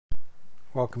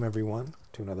Welcome, everyone,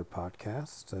 to another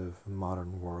podcast of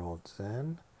Modern World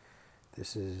Zen.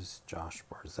 This is Josh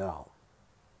Barzell.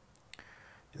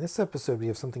 In this episode, we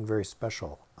have something very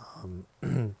special.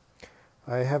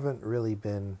 I haven't really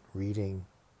been reading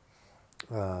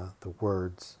the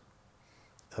words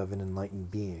of an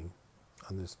enlightened being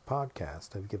on this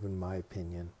podcast. I've given my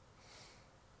opinion,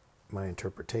 my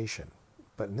interpretation.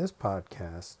 But in this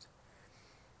podcast,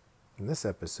 in this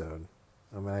episode,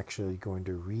 I'm actually going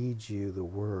to read you the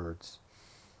words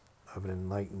of an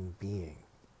enlightened being.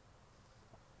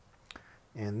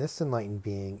 And this enlightened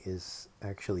being is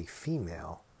actually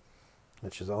female,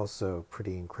 which is also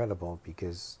pretty incredible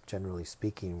because, generally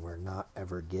speaking, we're not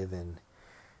ever given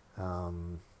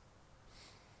the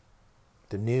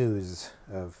news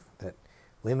of that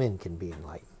women can be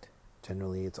enlightened.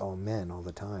 Generally, it's all men all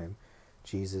the time.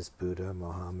 Jesus, Buddha,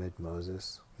 Muhammad,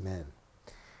 Moses, men.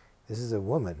 This is a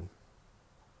woman,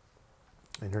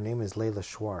 and her name is Layla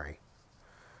Shwari.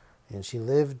 And she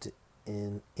lived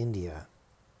in India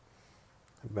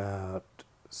about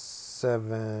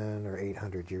 700 or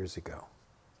 800 years ago.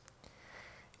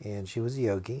 And she was a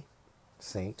yogi,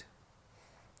 saint,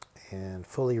 and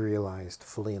fully realized,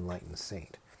 fully enlightened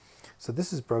saint. So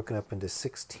this is broken up into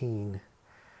 16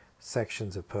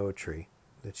 sections of poetry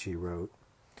that she wrote.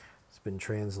 It's been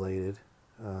translated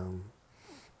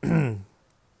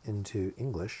into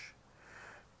English.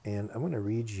 And I'm going to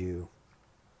read you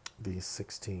these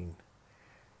 16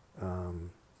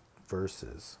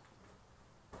 verses.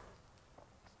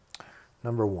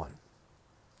 Number 1.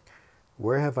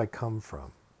 Where have I come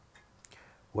from?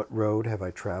 What road have I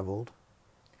traveled?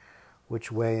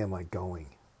 Which way am I going?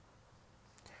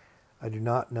 I do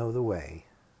not know the way,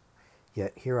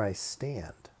 yet here I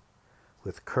stand,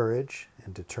 with courage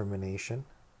and determination,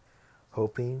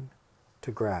 hoping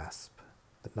to grasp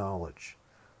the knowledge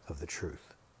of the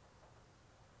truth.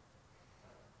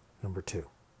 Number 2.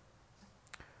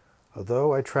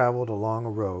 Although I traveled along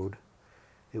a road,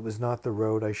 it was not the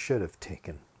road I should have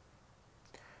taken.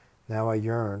 Now I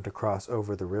yearn to cross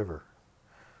over the river,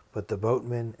 but the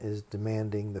boatman is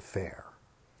demanding the fare,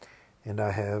 and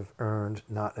I have earned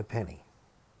not a penny.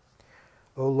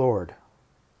 O Lord,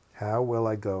 how will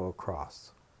I go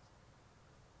across?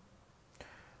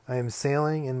 I am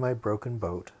sailing in my broken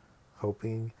boat,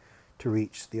 hoping to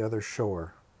reach the other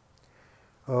shore.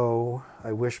 Oh,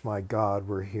 I wish my God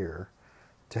were here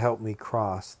to help me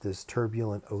cross this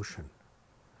turbulent ocean.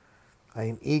 I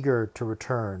am eager to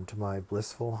return to my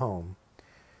blissful home,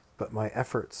 but my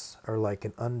efforts are like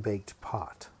an unbaked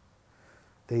pot.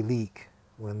 They leak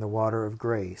when the water of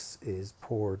grace is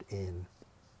poured in.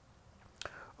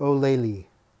 O Layli,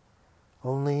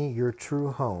 only your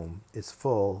true home is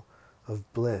full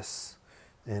of bliss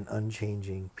and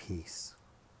unchanging peace.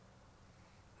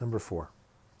 Number 4.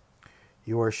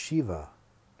 You are Shiva,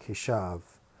 Keshav,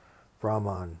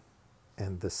 Brahman,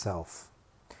 and the Self.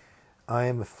 I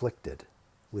am afflicted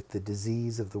with the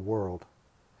disease of the world.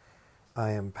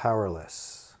 I am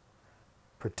powerless.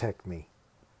 Protect me.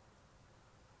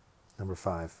 Number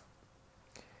 5.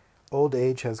 Old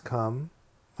age has come.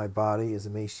 My body is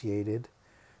emaciated.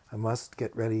 I must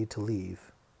get ready to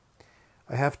leave.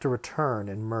 I have to return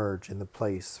and merge in the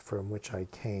place from which I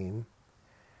came.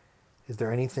 Is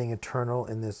there anything eternal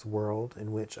in this world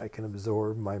in which I can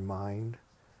absorb my mind?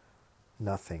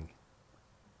 Nothing.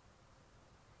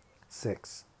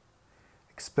 6.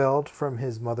 Expelled from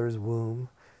his mother's womb,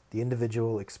 the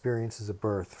individual experiences a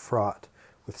birth fraught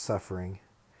with suffering.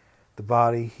 The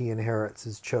body he inherits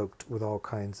is choked with all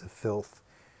kinds of filth,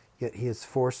 yet he is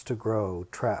forced to grow,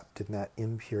 trapped in that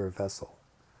impure vessel.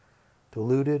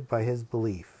 Deluded by his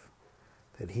belief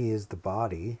that he is the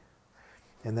body,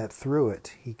 and that through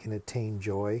it he can attain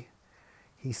joy,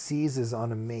 he seizes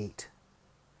on a mate.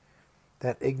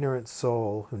 That ignorant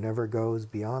soul who never goes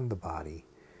beyond the body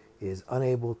is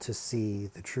unable to see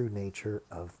the true nature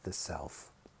of the self.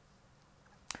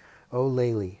 O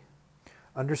Layli,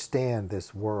 understand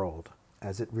this world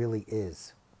as it really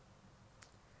is.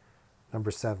 Number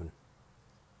 7.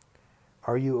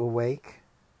 Are you awake?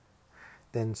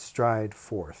 Then stride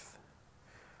forth.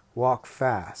 Walk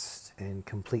fast and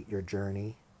complete your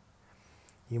journey.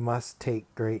 You must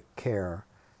take great care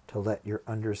to let your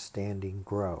understanding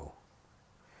grow.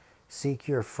 Seek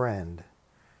your friend,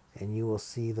 and you will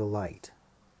see the light.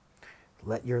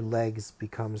 Let your legs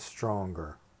become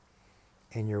stronger,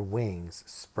 and your wings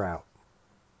sprout.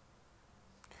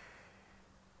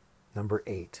 Number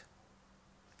 8.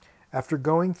 After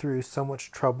going through so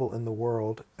much trouble in the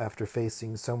world, after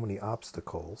facing so many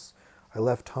obstacles, I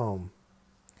left home.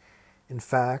 In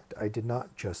fact, I did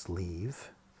not just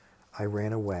leave. I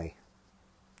ran away.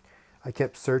 I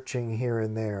kept searching here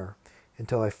and there,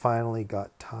 until I finally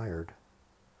got tired.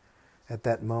 At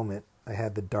that moment, I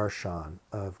had the darshan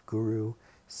of Guru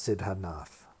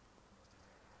Siddhanath.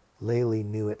 Layli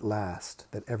knew at last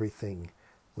that everything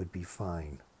would be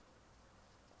fine.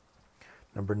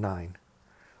 Number 9.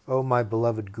 O my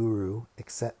beloved Guru,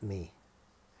 accept me.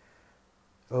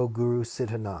 O Guru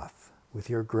Siddhanath, with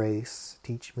your grace,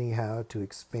 teach me how to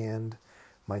expand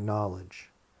my knowledge.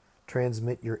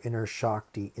 Transmit your inner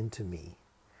Shakti into me.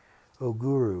 O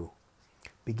Guru,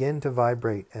 begin to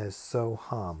vibrate as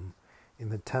Soham in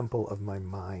the temple of my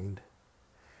mind,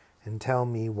 and tell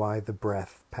me why the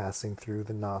breath passing through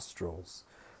the nostrils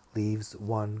leaves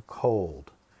one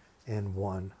cold and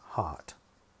one hot.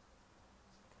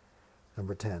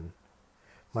 Number 10.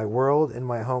 My world and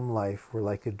my home life were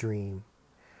like a dream,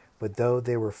 but though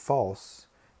they were false,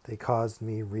 they caused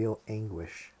me real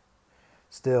anguish.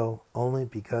 Still, only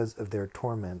because of their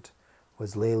torment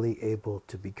was Layli able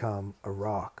to become a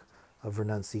rock of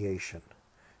renunciation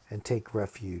and take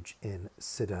refuge in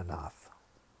Siddhanath.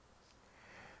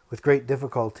 With great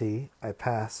difficulty, I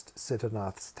passed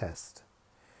Siddhanath's test.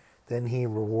 Then he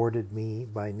rewarded me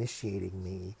by initiating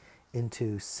me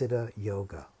into Siddha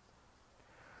Yoga.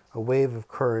 A wave of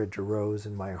courage arose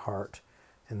in my heart,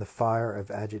 and the fire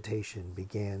of agitation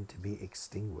began to be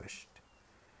extinguished.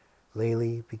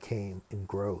 Layli became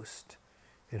engrossed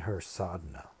in her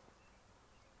sadhana.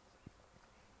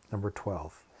 Number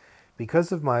 12.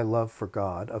 Because of my love for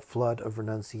God, a flood of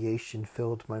renunciation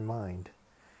filled my mind.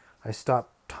 I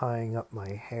stopped tying up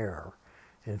my hair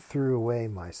and threw away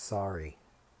my sari.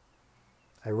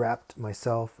 I wrapped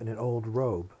myself in an old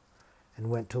robe and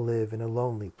went to live in a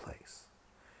lonely place,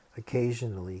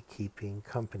 occasionally keeping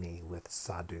company with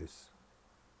sadhus.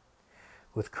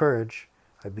 With courage,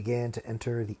 I began to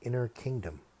enter the inner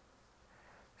kingdom.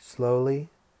 Slowly,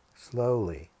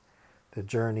 the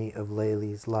journey of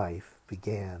Layli's life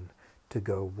began to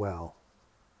go well.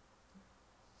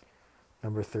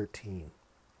 Number 13.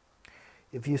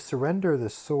 If you surrender the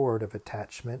sword of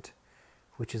attachment,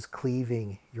 which is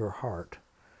cleaving your heart,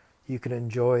 you can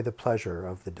enjoy the pleasure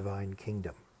of the divine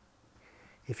kingdom.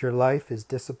 If your life is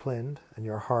disciplined and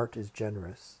your heart is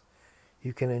generous,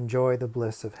 you can enjoy the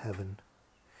bliss of heaven.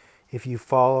 If you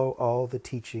follow all the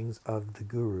teachings of the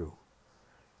Guru,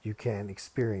 you can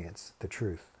experience the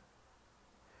truth.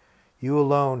 You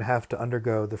alone have to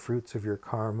undergo the fruits of your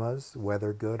karmas,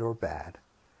 whether good or bad.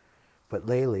 But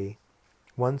Layli,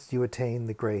 once you attain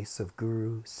the grace of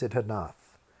Guru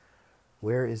Siddhanath,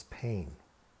 where is pain?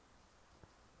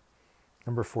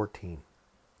 Number 14.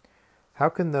 How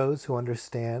can those who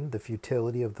understand the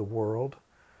futility of the world,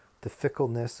 the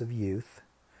fickleness of youth,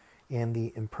 and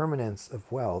the impermanence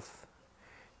of wealth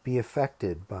be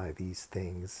affected by these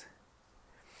things?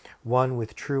 One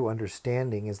with true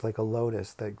understanding is like a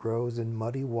lotus that grows in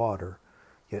muddy water,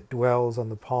 yet dwells on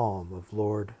the palm of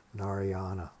Lord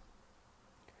Narayana.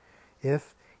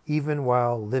 If, even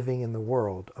while living in the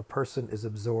world, a person is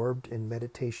absorbed in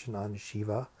meditation on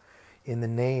Shiva, in the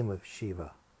name of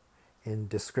Shiva, in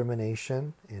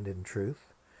discrimination and in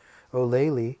truth, O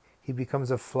Layli, he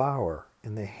becomes a flower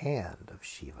in the hand of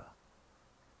Shiva.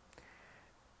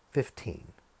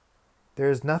 15.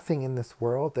 There is nothing in this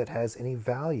world that has any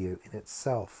value in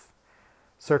itself.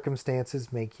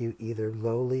 Circumstances make you either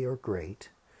lowly or great.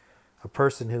 A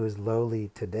person who is lowly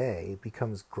today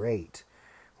becomes great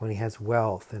when he has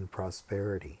wealth and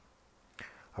prosperity.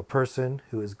 A person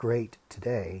who is great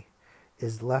today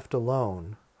is left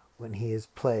alone when he is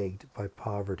plagued by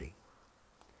poverty.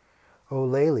 O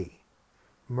Layli,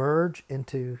 merge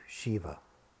into Shiva.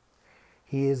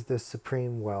 He is the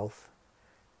supreme wealth,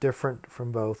 different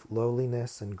from both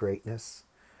lowliness and greatness,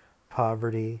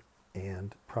 poverty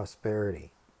and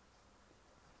prosperity.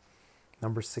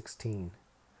 Number 16.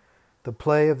 The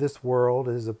play of this world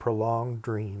is a prolonged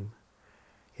dream.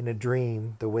 In a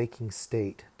dream, the waking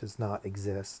state does not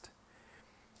exist.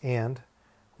 And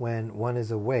when one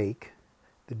is awake,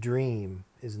 the dream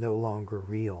is no longer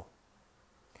real.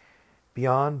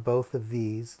 Beyond both of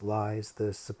these lies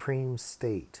the supreme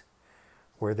state,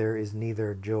 where there is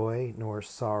neither joy nor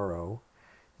sorrow,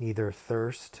 neither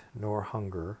thirst nor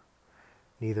hunger,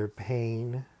 neither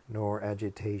pain nor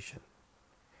agitation.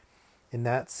 In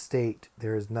that state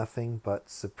there is nothing but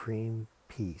supreme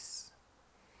peace.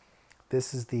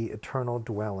 This is the eternal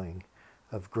dwelling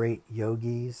of great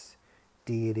yogis,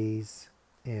 deities,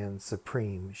 and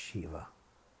supreme Shiva.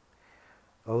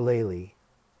 O Layli,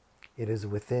 it is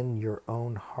within your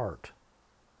own heart.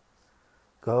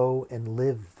 Go and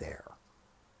live there.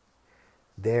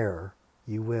 There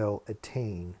you will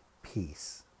attain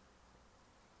peace.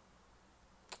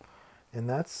 And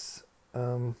that's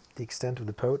the extent of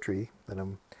the poetry that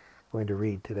I'm going to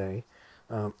read today.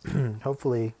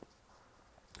 Hopefully,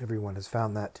 everyone has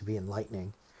found that to be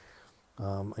enlightening.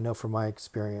 I know from my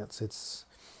experience, it's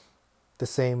the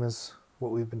same as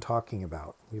what we've been talking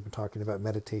about. We've been talking about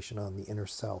meditation on the inner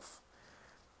self.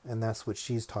 And that's what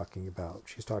she's talking about.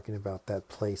 She's talking about that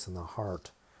place in the heart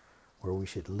where we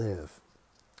should live.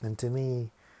 And to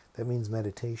me, that means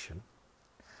meditation.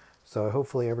 So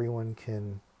hopefully everyone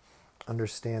can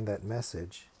understand that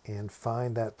message and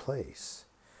find that place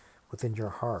within your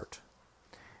heart.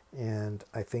 And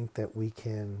I think that we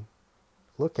can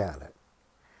look at it.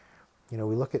 You know,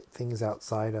 we look at things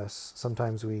outside us.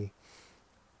 Sometimes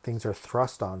things are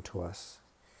thrust onto us.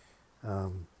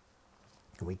 And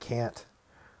we can't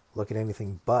look at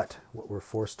anything but what we're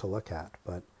forced to look at.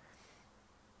 But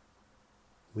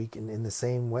we can, in the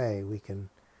same way, we can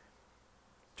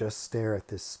just stare at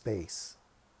this space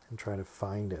and try to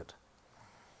find it.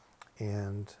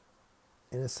 And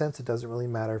in a sense, it doesn't really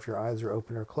matter if your eyes are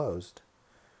open or closed.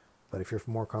 But if you're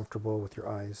more comfortable with your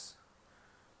eyes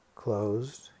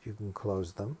closed, you can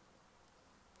close them.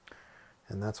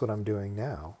 And that's what I'm doing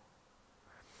now.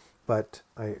 But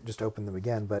I just opened them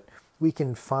again. But we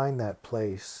can find that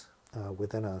place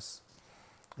within us,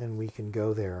 and we can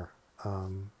go there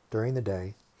during the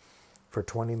day for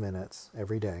 20 minutes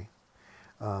every day.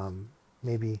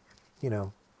 Maybe,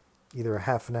 either a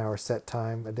half an hour set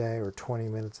time a day or 20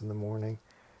 minutes in the morning,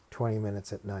 20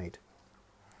 minutes at night.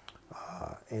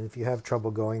 And if you have trouble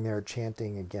going there,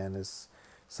 chanting again is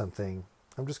something.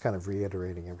 I'm just kind of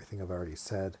reiterating everything I've already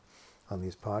said on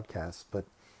these podcasts, but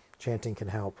chanting can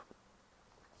help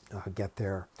get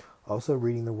there. Also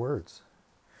reading the words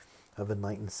of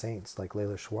enlightened saints like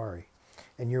Leila Shwari.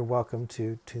 And you're welcome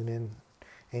to tune in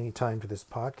anytime to this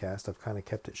podcast. I've kind of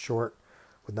kept it short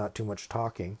with not too much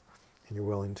talking, and you're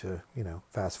willing to,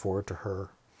 fast forward to her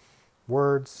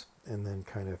words and then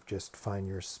kind of just find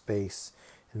your space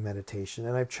in meditation.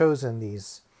 And I've chosen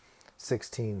these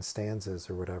 16 stanzas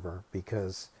or whatever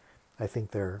because I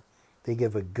think they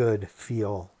give a good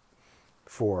feel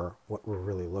for what we're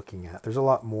really looking at. There's a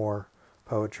lot more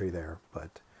poetry there,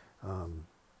 but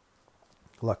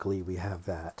luckily we have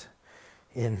that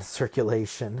in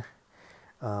circulation.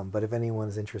 But if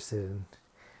anyone's interested in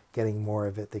getting more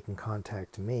of it, they can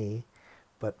contact me.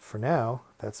 But for now,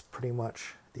 that's pretty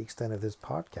much the extent of this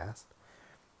podcast.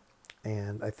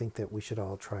 And I think that we should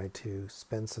all try to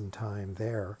spend some time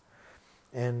there.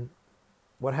 And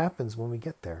what happens when we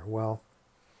get there? Well,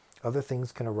 other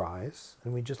things can arise,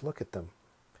 and we just look at them.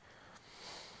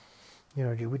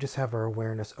 We just have our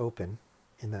awareness open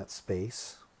in that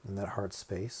space, in that heart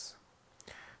space.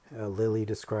 Lily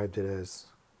described it as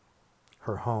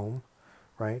her home,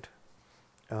 right?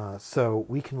 So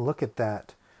we can look at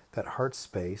that heart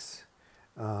space,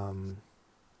 and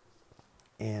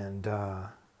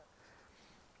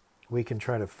we can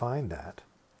try to find that.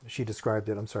 She described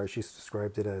it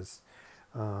as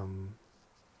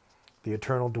the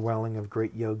eternal dwelling of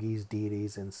great yogis,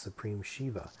 deities, and Supreme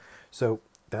Shiva. So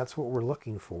that's what we're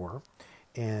looking for.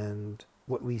 And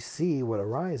what we see, what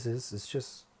arises, is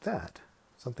just that.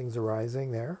 Something's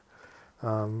arising there.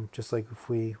 Just like if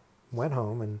we went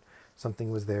home and something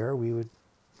was there, we would,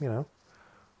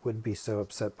 wouldn't be so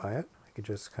upset by it. We could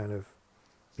just kind of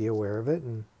be aware of it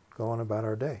and go on about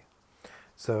our day.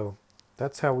 So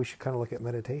that's how we should kind of look at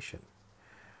meditation,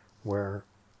 where,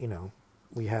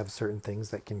 we have certain things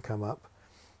that can come up.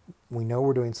 We know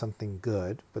we're doing something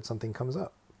good, but something comes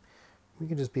up. We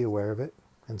can just be aware of it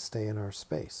and stay in our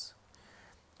space.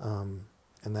 And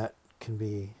that can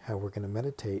be how we're going to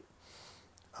meditate,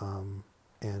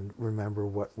 and remember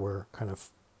what we're kind of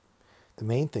the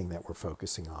main thing that we're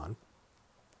focusing on,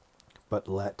 but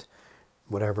let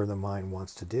whatever the mind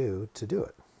wants to do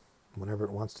it, whenever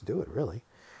it wants to do it, really.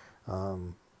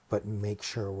 But make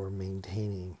sure we're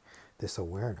maintaining this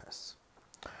awareness.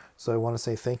 So I want to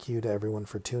say thank you to everyone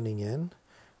for tuning in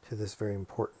to this very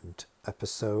important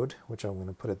episode, which I'm going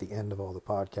to put at the end of all the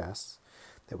podcasts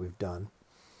that we've done.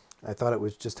 I thought it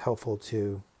was just helpful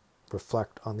to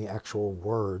reflect on the actual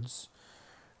words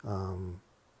of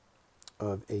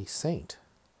a saint.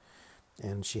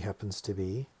 And she happens to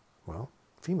be,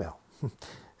 female.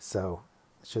 So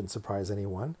it shouldn't surprise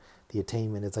anyone. The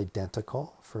attainment is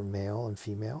identical for male and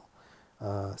female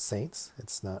saints.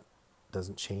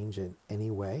 Doesn't change in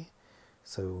any way.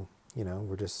 So,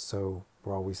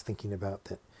 we're always thinking about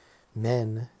that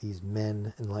these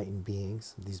men enlightened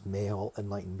beings, these male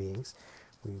enlightened beings,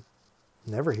 we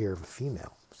never hear of a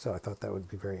female. So I thought that would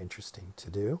be very interesting to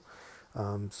do.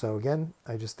 So again,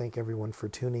 I just thank everyone for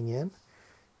tuning in.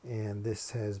 And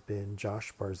this has been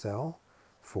Josh Barzell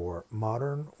for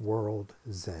Modern World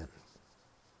Zen.